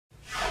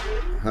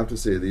have to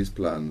say these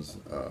plans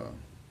are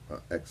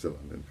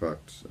excellent. In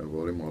fact, of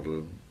all the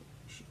model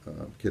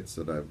kits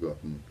that I've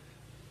gotten,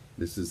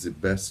 this is the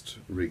best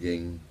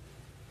rigging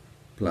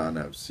plan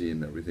I've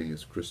seen. Everything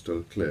is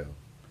crystal clear.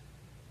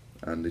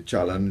 And the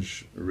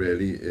challenge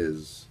really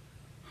is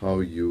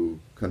how you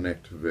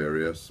connect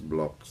various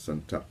blocks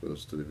and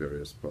tackles to the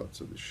various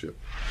parts of the ship.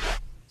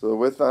 So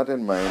with that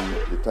in mind,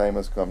 the time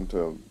has come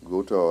to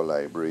go to our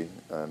library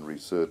and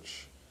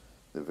research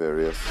the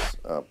various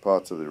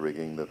parts of the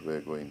rigging that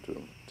we're going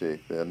to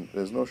take.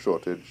 There's no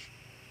shortage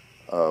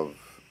of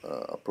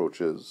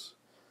approaches,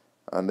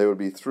 and there will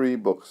be 3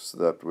 books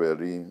that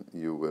really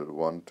you will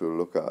want to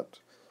look at.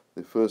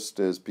 The first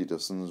is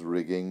Peterson's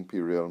Rigging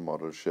Imperial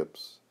Model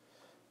Ships.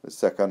 The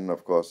second,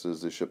 of course,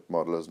 is the Ship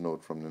Modeler's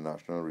Note from the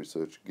National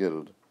Research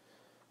Guild.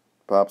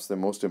 Perhaps the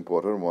most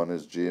important one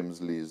is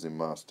James Lee's The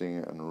Masting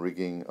and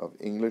Rigging of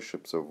English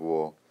Ships of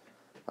War.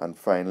 And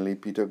finally,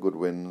 Peter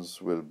Goodwin's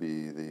will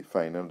be the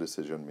final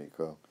decision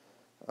maker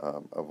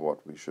of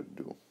what we should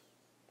do.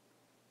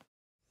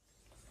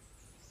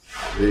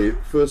 The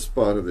first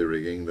part of the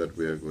rigging that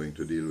we are going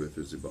to deal with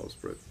is the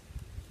bowsprit.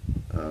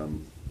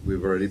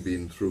 We've already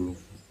been through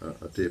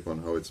a tape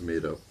on how it's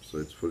made up, so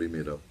it's fully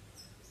made up.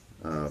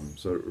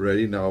 So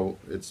really now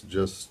it's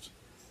just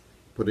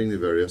putting the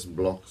various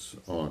blocks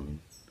on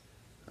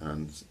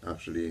and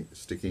actually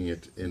sticking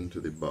it into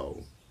the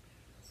bow.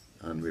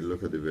 And we'll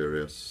look at the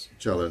various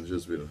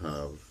challenges we'll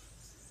have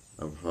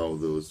of how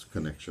those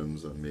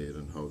connections are made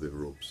and how the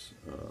ropes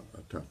are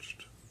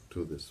attached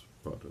to this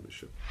part of the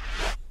ship.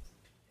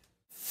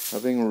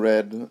 Having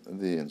read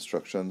the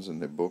instructions in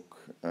the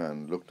book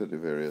and looked at the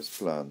various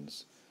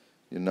plans,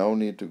 you now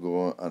need to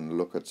go and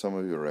look at some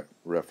of your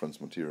reference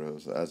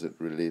materials as it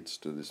relates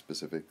to the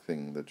specific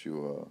thing that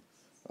you are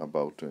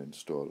about to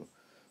install,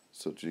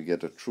 so that you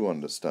get a true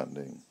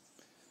understanding.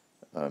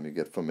 You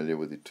get familiar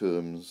with the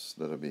terms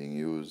that are being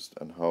used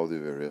and how the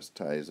various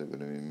ties are going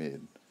to be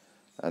made.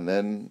 And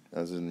then,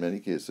 as in many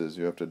cases,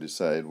 you have to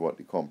decide what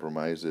the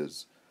compromise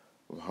is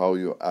of how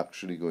you're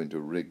actually going to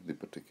rig the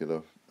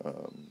particular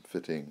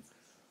fitting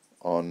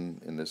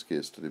on, in this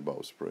case, to the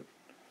bowsprit.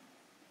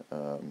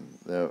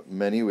 There are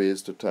many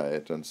ways to tie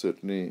it, and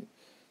certainly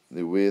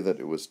the way that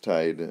it was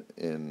tied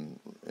on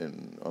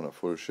a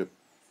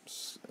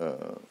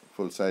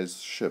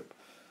full-size ship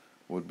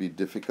would be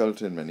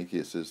difficult in many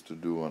cases to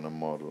do on a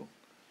model.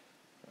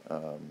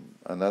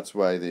 And that's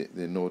why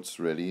the notes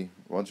really,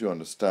 once you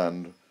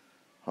understand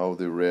how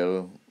the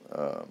rail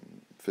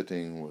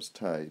fitting was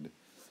tied,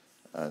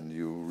 and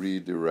you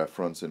read the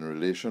reference in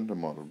relation to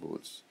model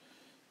boats,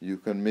 you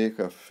can make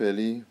a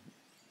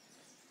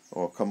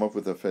come up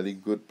with a fairly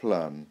good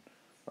plan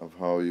of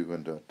how you're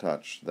going to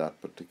attach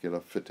that particular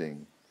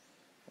fitting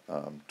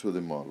to the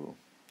model.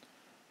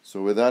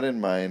 So with that in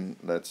mind,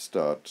 let's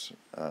start,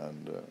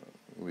 and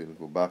we'll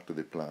go back to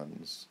the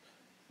plans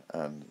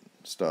and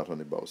start on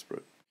the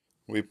bowsprit.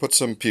 We put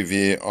some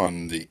PVA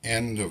on the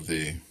end of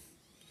the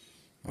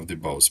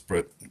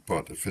bowsprit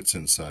part that fits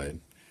inside,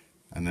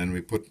 and then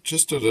we put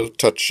just a little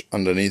touch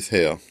underneath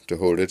here to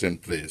hold it in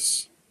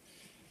place,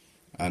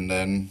 and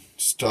then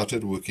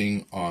started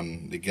working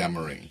on the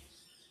gammering.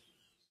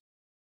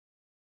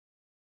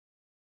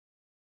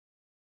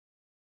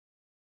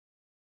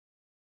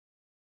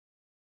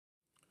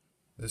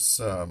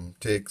 This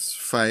takes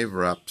 5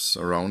 wraps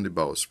around the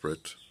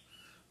bowsprit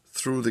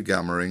through the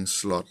gammering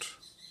slot,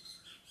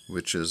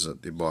 which is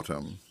at the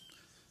bottom,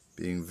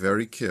 being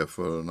very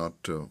careful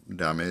not to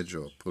damage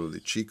or pull the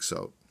cheeks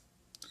out.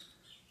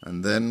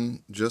 And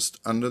then just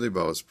under the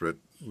bowsprit,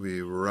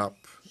 we wrap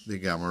the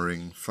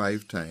gammering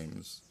 5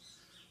 times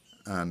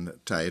and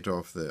tie it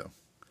off there.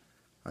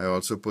 I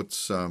also put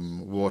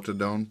some watered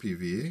down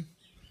PVA,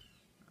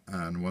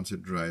 and once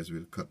it dries,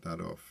 we'll cut that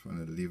off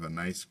and it'll leave a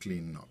nice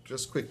clean knot.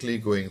 Just quickly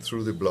going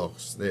through the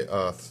blocks, there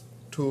are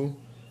 2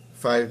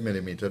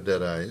 5mm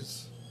dead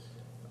eyes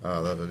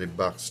that are the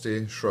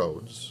backstay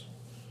shrouds.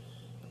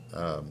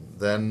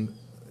 Then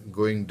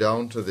going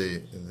down to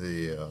the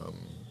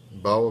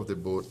bow of the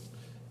boat,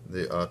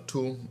 there are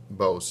 2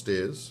 bow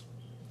stays.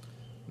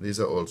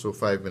 These are also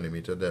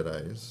 5mm dead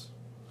eyes.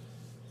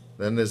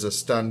 Then there's a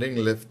standing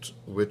lift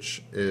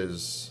which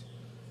is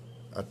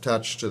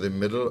attached to the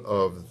middle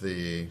of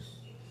the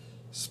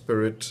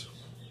spirit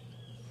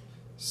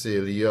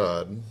sail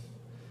yard.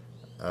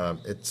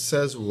 It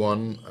says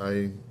 1.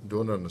 I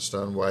don't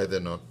understand why they're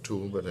not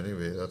 2, but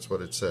anyway, that's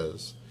what it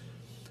says.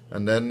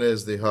 And then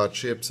there's the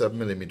heart-shaped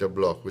 7mm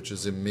block, which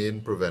is the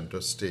main preventer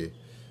stay,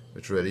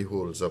 which really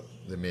holds up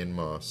the main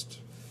mast.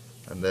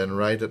 And then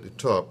right at the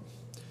top,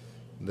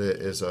 there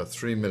is a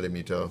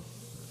 3mm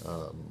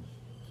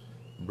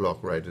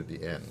block right at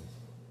the end.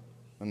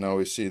 And now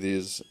we see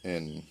these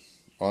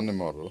on the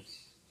model.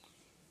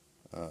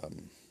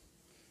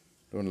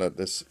 Don't let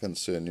this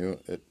concern you.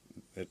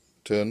 It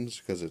turns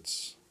because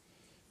it's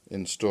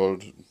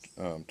installed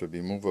to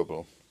be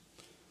movable,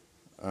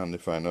 and the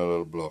final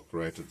little block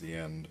right at the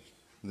end.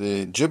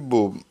 The jib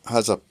boom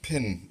has a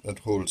pin that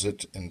holds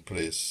it in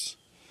place.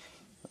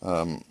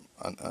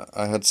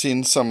 I had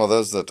seen some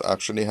others that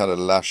actually had a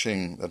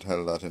lashing that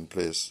held that in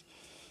place,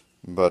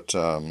 but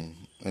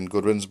in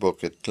Goodwin's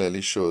book it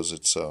clearly shows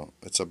it's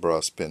a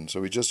brass pin.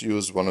 So we just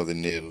used one of the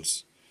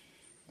nails,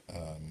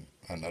 and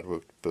that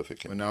worked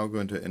perfectly. We're now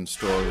going to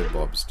install the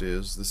bob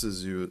stays. This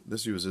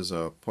uses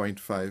a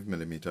 0.5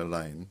 millimeter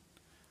line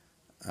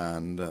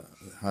and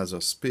has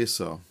a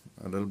spacer,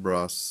 a little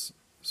brass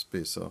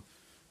spacer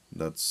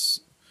that's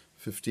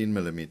 15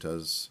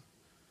 millimeters,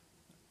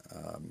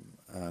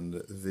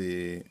 and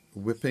the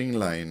whipping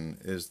line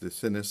is the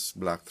thinnest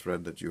black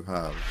thread that you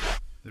have.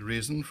 The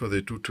reason for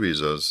the two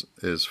tweezers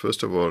is,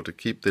 first of all, to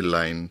keep the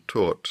line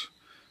taut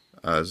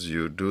as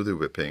you do the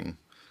whipping,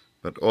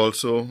 but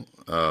also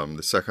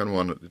the second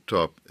one at the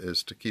top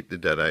is to keep the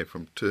deadeye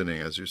from turning.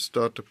 As you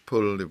start to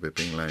pull the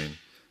whipping line,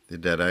 the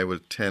deadeye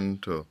will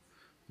tend to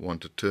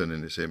want to turn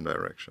in the same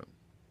direction.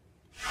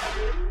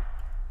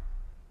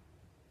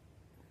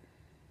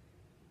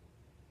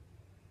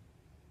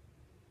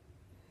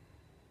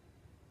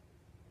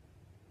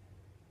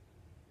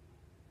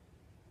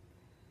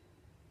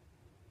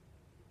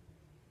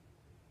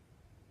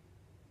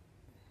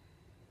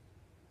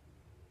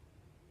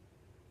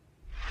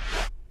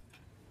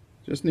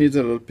 Just needs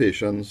a little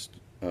patience.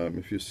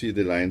 If you see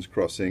the lines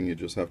crossing, you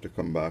just have to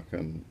come back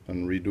and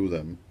redo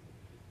them,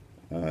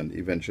 and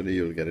eventually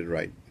you'll get it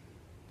right.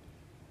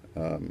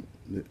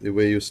 The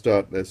way you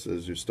start this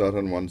is you start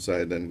on one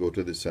side, then go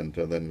to the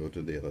center, then go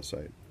to the other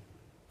side.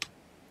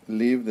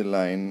 Leave the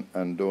line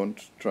and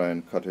don't try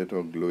and cut it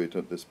or glue it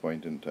at this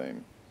point in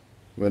time.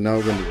 We're now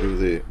going to do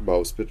the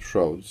bowsprit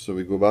shrouds. So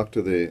we go back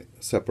to the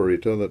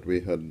separator that we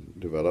had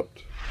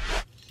developed.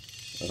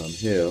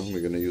 Here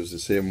we're going to use the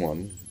same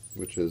one,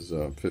 which is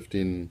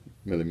 15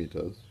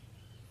 millimeters,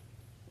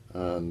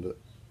 and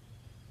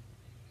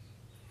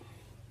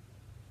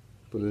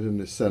put it in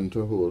the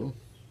center hole.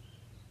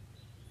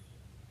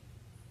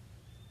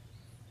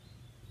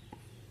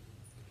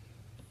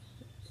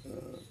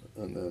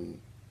 And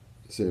then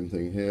same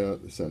thing here,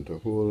 the center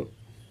hole,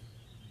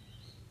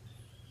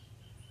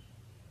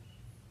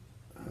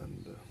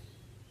 and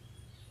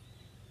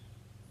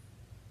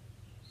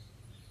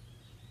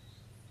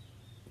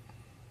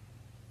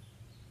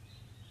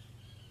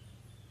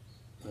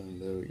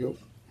there we go.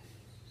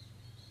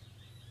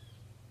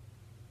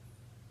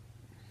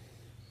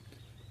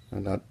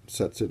 And that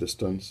sets the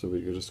distance, so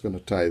we're just going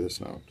to tie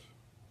this knot.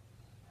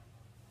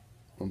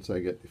 Once I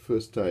get the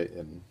first tie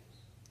in,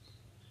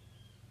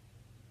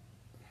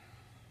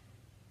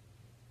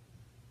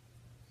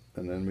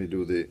 and then we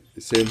do the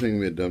same thing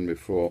we had done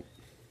before.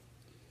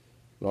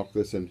 Lock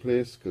this in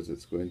place because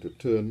it's going to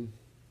turn,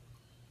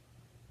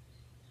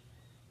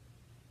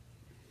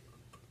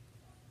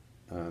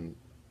 and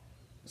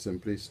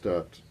simply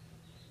start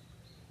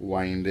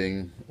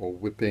winding or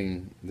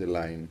whipping the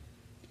line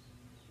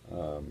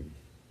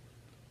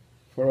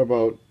for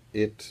about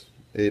 8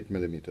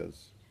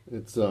 millimeters.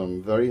 It's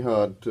very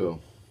hard to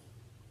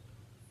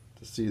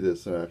see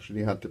this. I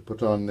actually had to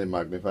put on the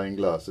magnifying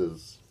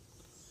glasses.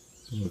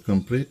 So we're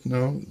complete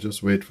now.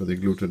 Just wait for the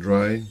glue to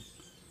dry,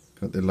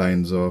 cut the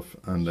lines off,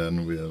 and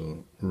then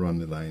we'll run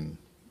the line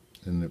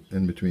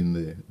in between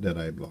the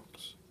deadeye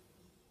blocks.